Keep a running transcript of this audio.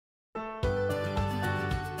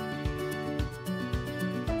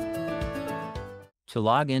To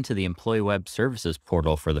log into the Employee Web Services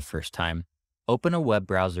portal for the first time, open a web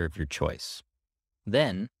browser of your choice.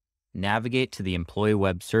 Then, navigate to the Employee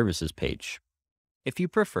Web Services page. If you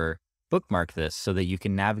prefer, bookmark this so that you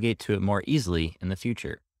can navigate to it more easily in the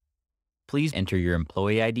future. Please enter your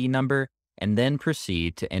employee ID number and then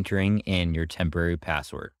proceed to entering in your temporary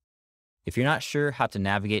password. If you're not sure how to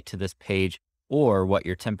navigate to this page or what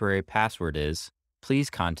your temporary password is, please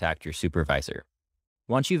contact your supervisor.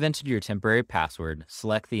 Once you've entered your temporary password,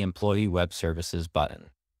 select the Employee Web Services button.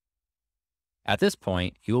 At this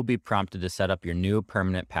point, you will be prompted to set up your new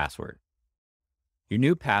permanent password. Your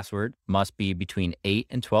new password must be between 8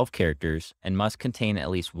 and 12 characters and must contain at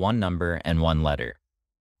least one number and one letter.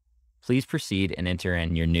 Please proceed and enter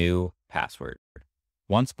in your new password.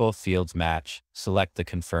 Once both fields match, select the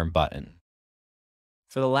Confirm button.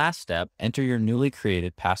 For the last step, enter your newly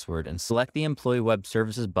created password and select the Employee Web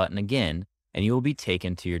Services button again, and you will be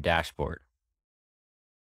taken to your dashboard.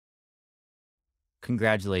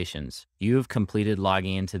 Congratulations, you have completed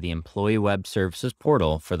logging into the Employee Web Services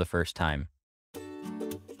portal for the first time.